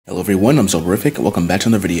everyone, I'm Soberific and welcome back to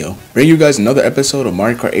another video. Bringing you guys another episode of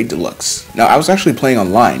Mario Kart 8 Deluxe. Now, I was actually playing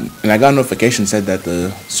online, and I got a notification said that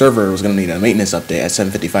the server was going to need a maintenance update at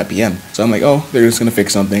 7:55 p.m. So I'm like, oh, they're just going to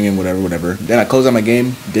fix something and whatever. Then I closed out my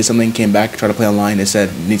game, did something, came back, tried to play online, it said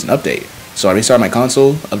it needs an update. So I restarted my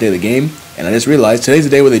console, updated the game, and I just realized today's the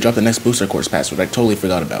day where they dropped the next booster course pass, which I totally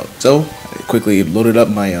forgot about. So I quickly loaded up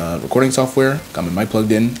my recording software, got my mic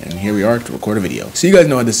plugged in, and here we are to record a video. So you guys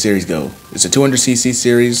know how this series go. It's a 200cc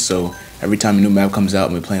series, so every time a new map comes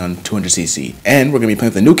out, we play on 200cc. And we're going to be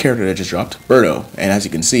playing with a new character that just dropped, Birdo. And as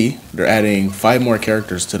you can see, they're adding 5 more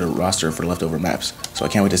characters to the roster for the leftover maps. So I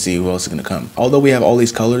can't wait to see who else is going to come. Although we have all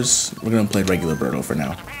these colors, we're going to play regular Birdo for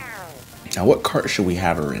now. Now, what cart should we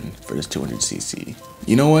have her in for this 200cc?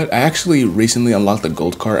 You know what? I actually recently unlocked the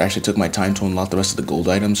gold cart. I actually took my time to unlock the rest of the gold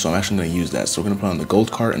items, so I'm actually going to use that. So we're going to put on the gold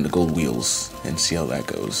cart and the gold wheels and see how that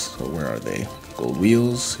goes. So where are they? Gold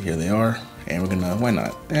wheels. Here they are. And we're going to, why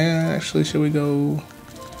not? Actually, should we go?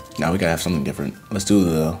 No, we got to have something different. Let's do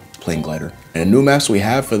the plane glider. And the new maps we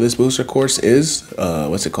have for this booster course is,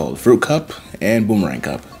 what's it called? Fruit Cup and Boomerang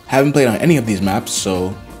Cup. Haven't played on any of these maps,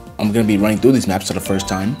 so I'm going to be running through these maps for the first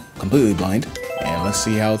time, completely blind, and let's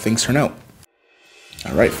see how things turn out.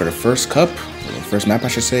 Alright, for the first cup, or the first map I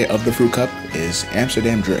should say, of the Fruit Cup is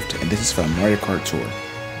Amsterdam Drift, and this is from Mario Kart Tour.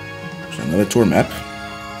 So another tour map.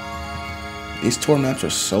 These tour maps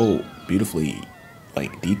are so beautifully,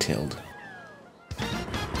 detailed.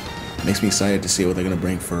 Makes me excited to see what they're going to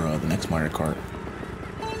bring for the next Mario Kart.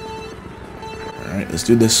 Alright, let's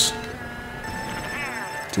do this.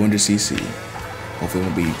 200cc. Hopefully it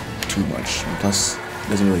won't be too much. And plus, it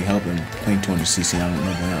doesn't really help in playing 200cc. I don't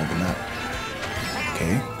know the layout of the map.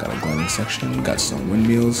 Okay, got a gliding section. Got some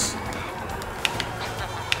windmills.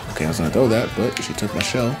 Okay, I was gonna throw that, but she took my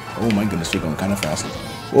shell. Oh my goodness, we're going kind of fast.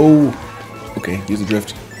 Whoa! Okay, use the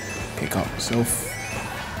drift. Okay, caught myself.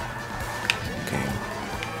 Okay,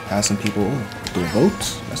 passing people. Oh, do a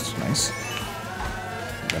boat. That's nice.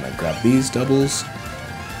 I'm gonna grab these doubles.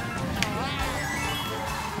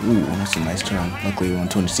 Ooh, that's a nice turn. Luckily we're on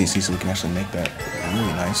 200cc, so we can actually make that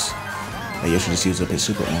really nice. Yoshi just used up his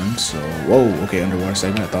super arm, so whoa, okay, underwater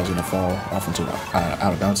segment. I thought I was gonna fall off into the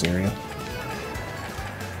out of bounds area.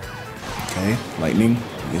 Okay, lightning.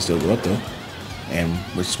 We can still go up though, and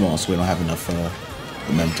we're small, so we don't have enough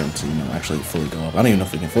momentum to actually fully go up. I don't even know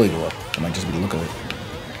if we can fully go up. It might just be the look of it.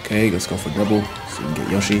 Okay, let's go for double, so we can get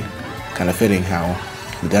Yoshi. Kind of fitting how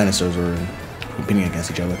the dinosaurs were competing against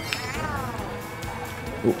each other.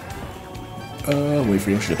 Wait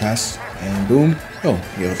for Yoshi to pass, and boom. Oh,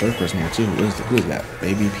 we have a third person here too. Who is that?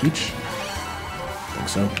 Baby Peach? I think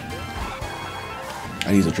so.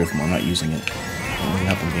 I use a drift more, I'm not using it. It doesn't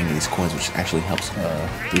help in getting these coins, which actually helps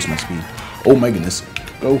boost my speed. Oh my goodness.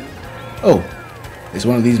 Go. Oh, it's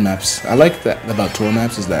one of these maps. I like that about tour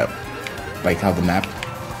maps is that, how the map,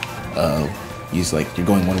 you're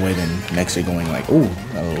going one way, then next you're going oh,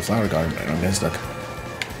 that little flower garden. I'm getting stuck.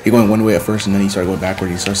 You're going one way at first, and then you start going backward,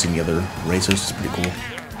 you start seeing the other racers. It's pretty cool.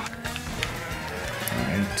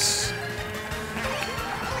 Alright.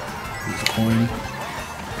 Use a coin.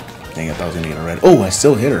 Dang, I thought I was going to get a red. Oh, I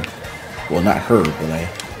still hit her. Well, not her, but I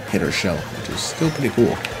hit her shell, which is still pretty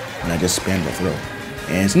cool. And I just spammed the throw.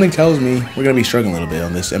 And something tells me we're going to be struggling a little bit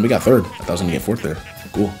on this. And we got third. I thought I was going to get fourth there.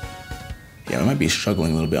 Cool. Yeah, we might be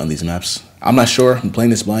struggling a little bit on these maps. I'm not sure. I'm playing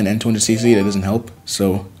this blind and 200cc. That doesn't help.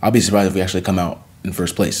 So I'll be surprised if we actually come out in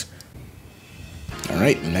first place.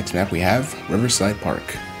 Alright, the next map we have Riverside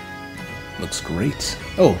Park. Looks great.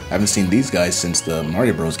 Oh, I haven't seen these guys since the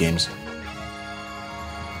Mario Bros games.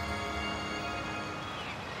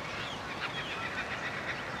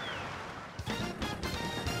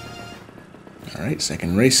 Alright,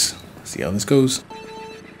 second race. Let's see how this goes. So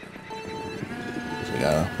we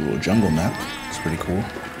got a little jungle map. It's pretty cool.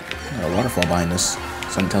 Got a waterfall behind us.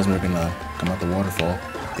 Something tells me we're gonna come out the waterfall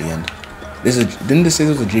at the end. Didn't this say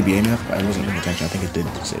there was a GBA map? I wasn't paying attention. I think it did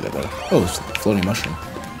say that though. Oh, it's a floating mushroom.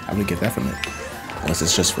 How would I get that from it? Unless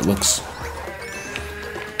it's just for looks.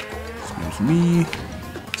 Excuse me.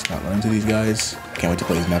 Let's not run into these guys. Can't wait to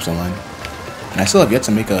play these maps online. And I still have yet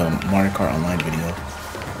to make a Mario Kart online video.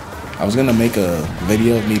 I was gonna make a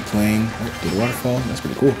video of me playing the waterfall. That's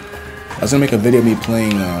pretty cool. I was gonna make a video of me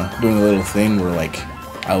playing, doing a little thing where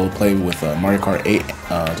I will play with Mario Kart 8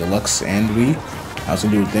 Deluxe and Wii. I was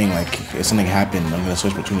gonna do a thing if something happened, I'm gonna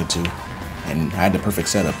switch between the two, and I had the perfect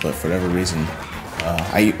setup, but for whatever reason,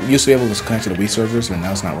 I used to be able to connect to the Wii servers, but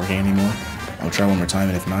now it's not working anymore. I'll try one more time,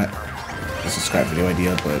 and if not, it's a scrap video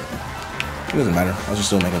idea, but it doesn't matter. I'll just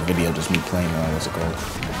still make a video just me playing, what's it called?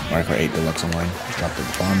 Mario Kart 8 Deluxe online. Drop the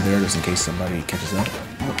bomb there just in case somebody catches that.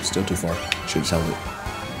 Oh, still too far. Should just held it.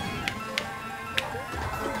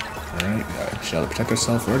 Alright, got shell to protect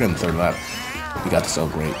ourselves. We're in the third lap. We got this all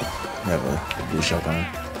great. We have a blue shell coming.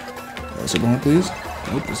 Super horn, please.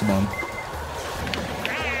 Nope, it's a bomb.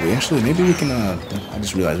 We actually, maybe we can, I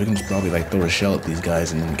just realized we can just probably like throw a shell at these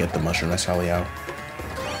guys and then get the mushroom rally out.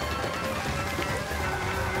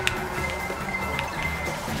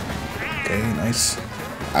 Okay, nice.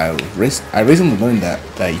 I recently learned that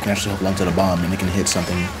you can actually hold onto the bomb and it can hit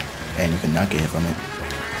something and you can not get hit from it.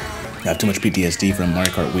 I have too much PTSD from Mario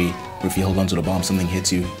Kart Wii, where if you hold onto the bomb, something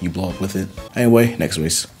hits you, you blow up with it. Anyway, next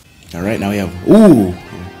race. Alright, now we have, ooh!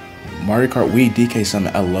 Mario Kart Wii DK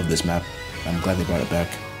Summit. I love this map. I'm glad they brought it back.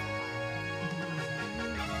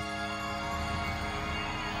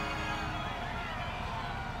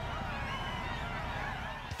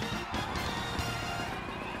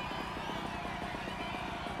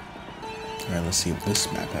 Alright, let's see what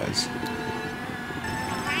this map has.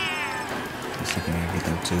 Just looking at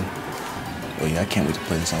everything too. Oh yeah, I can't wait to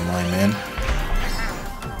play this online, man.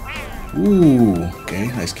 Ooh, okay,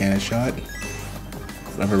 nice cannon shot.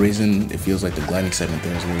 For whatever reason, it feels like the gliding segment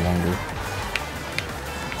there is a little longer.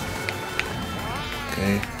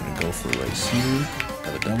 Okay, I'm gonna go for race here.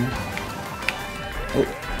 Have a double. Oh,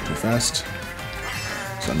 too fast.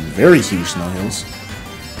 Some very huge snow hills.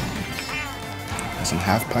 And some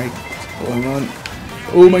half pipe going on.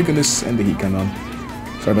 Oh my goodness, and the heat coming on.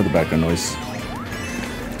 Sorry about the background noise.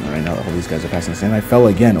 Alright, now all these guys are passing the sand. I fell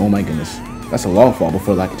again, oh my goodness. That's a long fall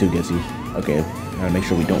before Lack 2 gets you. Okay, gotta make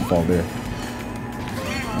sure we don't fall there.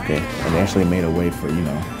 Okay, and they actually made a way for, you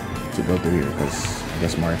know, to go through here, because I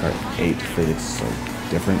guess Mario Kart 8 physics so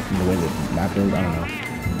different in the way that map build, I don't know.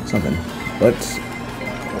 Something. But,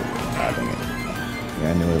 oh, God dang it. Yeah,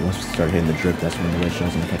 I knew it. Once we started hitting the drip, that's when the red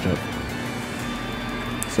shell's gonna catch up.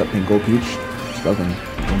 What's up, Pink Gold Peach? Struggling,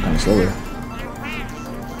 going kind of slower.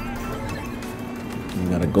 We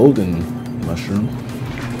got a golden mushroom.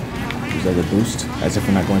 Use that as a boost, as if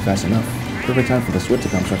we're not going fast enough. Perfect time for the switch to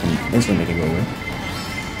come so I can instantly make it go away.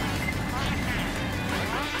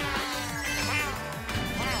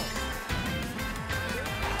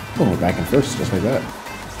 Oh, we're back in first, just like that.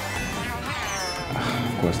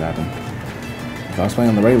 Of course that happened. If I was playing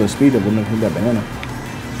on the regular speed, it wouldn't have hit that banana.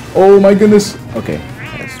 Oh my goodness! Okay,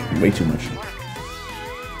 that's way too much.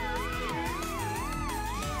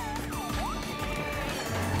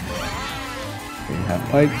 Okay,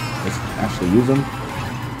 half pipe. Let's actually use them.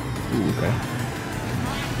 Ooh, okay.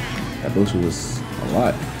 That boost was a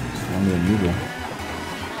lot. It's longer than usual.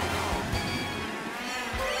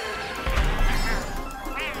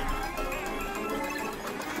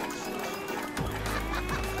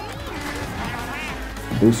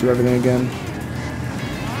 Boost through everything again.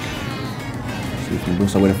 See if we can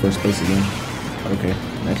boost our way to first place again. Okay,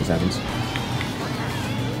 that just happens.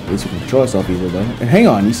 At least we can control ourselves easily though. And hang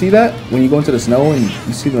on, you see that? When you go into the snow and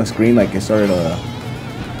you see the screen like it started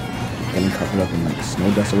getting covered up in like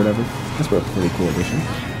snow dust or whatever. That's a pretty cool addition.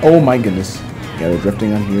 Oh my goodness. Yeah, the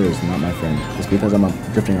drifting on here is not my friend. Just because I'm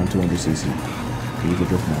drifting on 200cc. You can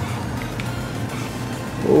drift now.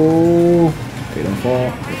 Oh, okay, don't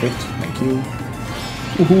fall. Perfect, thank you.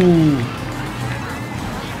 Woohoo!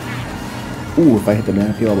 Ooh, if I hit the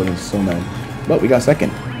banana peel, I would have been so mad. But we got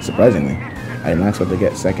second, surprisingly. I did not expect to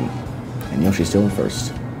get second. And Yoshi's still in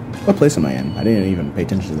first. What place am I in? I didn't even pay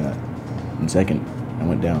attention to that. In second, I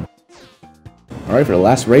went down. Alright, for the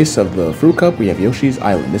last race of the Fruit Cup, we have Yoshi's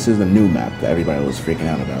Island. This is the new map that everybody was freaking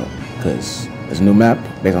out about. Because there's a new map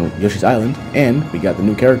based on Yoshi's Island, and we got the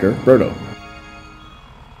new character, Birdo.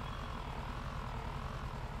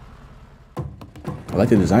 I like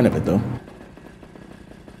the design of it though.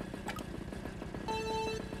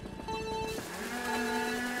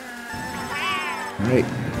 Alright,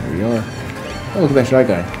 here we are. Oh, look at that shy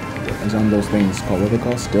guy. He's on those things called, what are they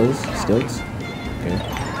called? Stilts? Okay.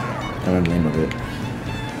 Can't remember the name of it.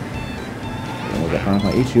 How can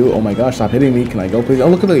I eat you? Oh my gosh, stop hitting me. Can I go please? Oh,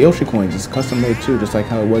 look at the Yoshi coins. It's custom made too, just like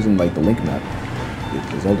how it was in like the Link map.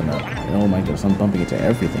 The Zelda map. And oh my goodness, I'm bumping into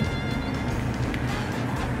everything.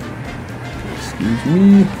 Excuse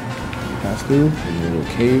me. Pass through. There's a little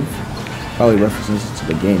cave. Probably references to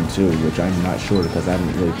the game too, which I'm not sure because I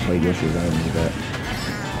haven't really played Yoshi's Island like that.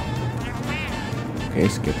 Okay,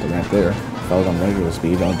 skip the ramp there. If I was on regular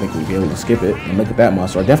speed, I don't think we'd be able to skip it. And look at that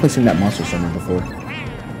monster. I've definitely seen that monster somewhere before.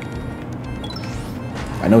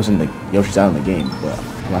 I know it's in the Yoshi's Island game, but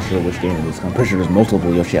I'm not sure which game it is. I'm pretty sure there's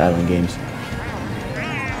multiple Yoshi Island games.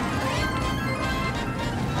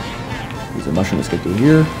 Use a mushroom to skip through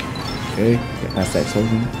here. Okay, get past that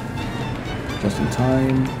explosion. Just in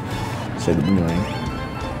time. Save the boomerang.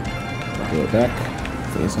 Throw it back.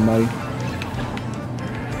 Hit somebody.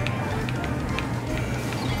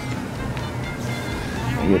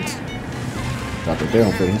 Dang it. Drop it there,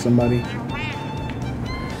 hopefully hit somebody.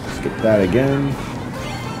 Skip that again.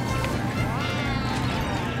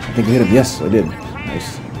 I think we hit him. Yes, I did.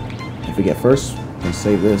 Nice. If we get first, we can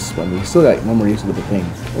save this, but we still got one more use of the thing.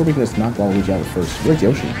 Or we can just knock Waluigi out at first. Where's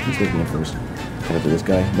Yoshi? He's supposed to be first. Come up to this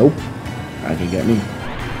guy. Nope. I can get me.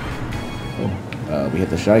 Oh, we hit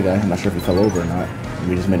the Shy Guy. I'm not sure if he fell over or not.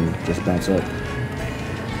 We just made him just bounce up.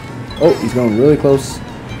 Oh, he's going really close.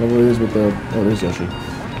 Whatever it is with the... Oh, there's Yoshi.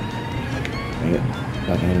 Dang it.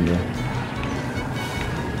 I can hit him there.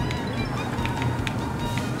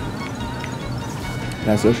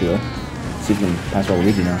 Pass Yoshi though. See if we can pass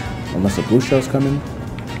Waluigi now. Unless the blue shell's coming.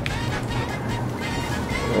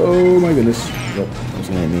 Oh my goodness. Nope, that was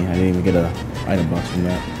gonna hit me. I didn't even get a item box from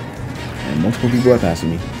that. And multiple people are passing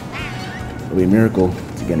me. It'll be a miracle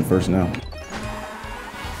to get in first now.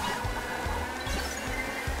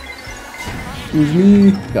 Excuse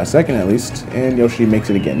me. Got second at least. And Yoshi makes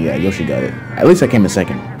it again. Yeah, Yoshi got it. At least I came in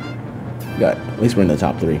second. At least we're in the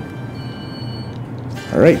top 3.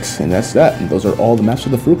 Alright, and that's that. And those are all the maps for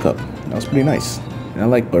the Fruit Cup. That was pretty nice. And I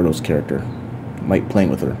like Birdo's character. I like playing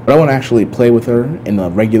with her. But I want to actually play with her in a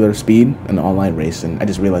regular speed in the online race. And I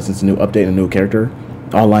just realized since a new update and a new character,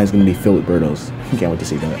 online is going to be filled with Birdos. Can't wait to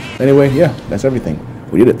see that. Anyway, yeah, that's everything.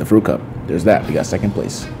 We did it, the Fruit Cup. There's that. We got second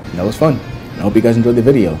place. And that was fun. And I hope you guys enjoyed the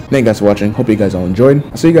video. Thank you guys for watching. Hope you guys all enjoyed.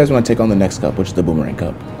 I'll see you guys when I take on the next cup, which is the Boomerang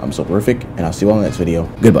Cup. I'm so perfect, and I'll see you all in the next video.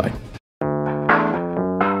 Goodbye.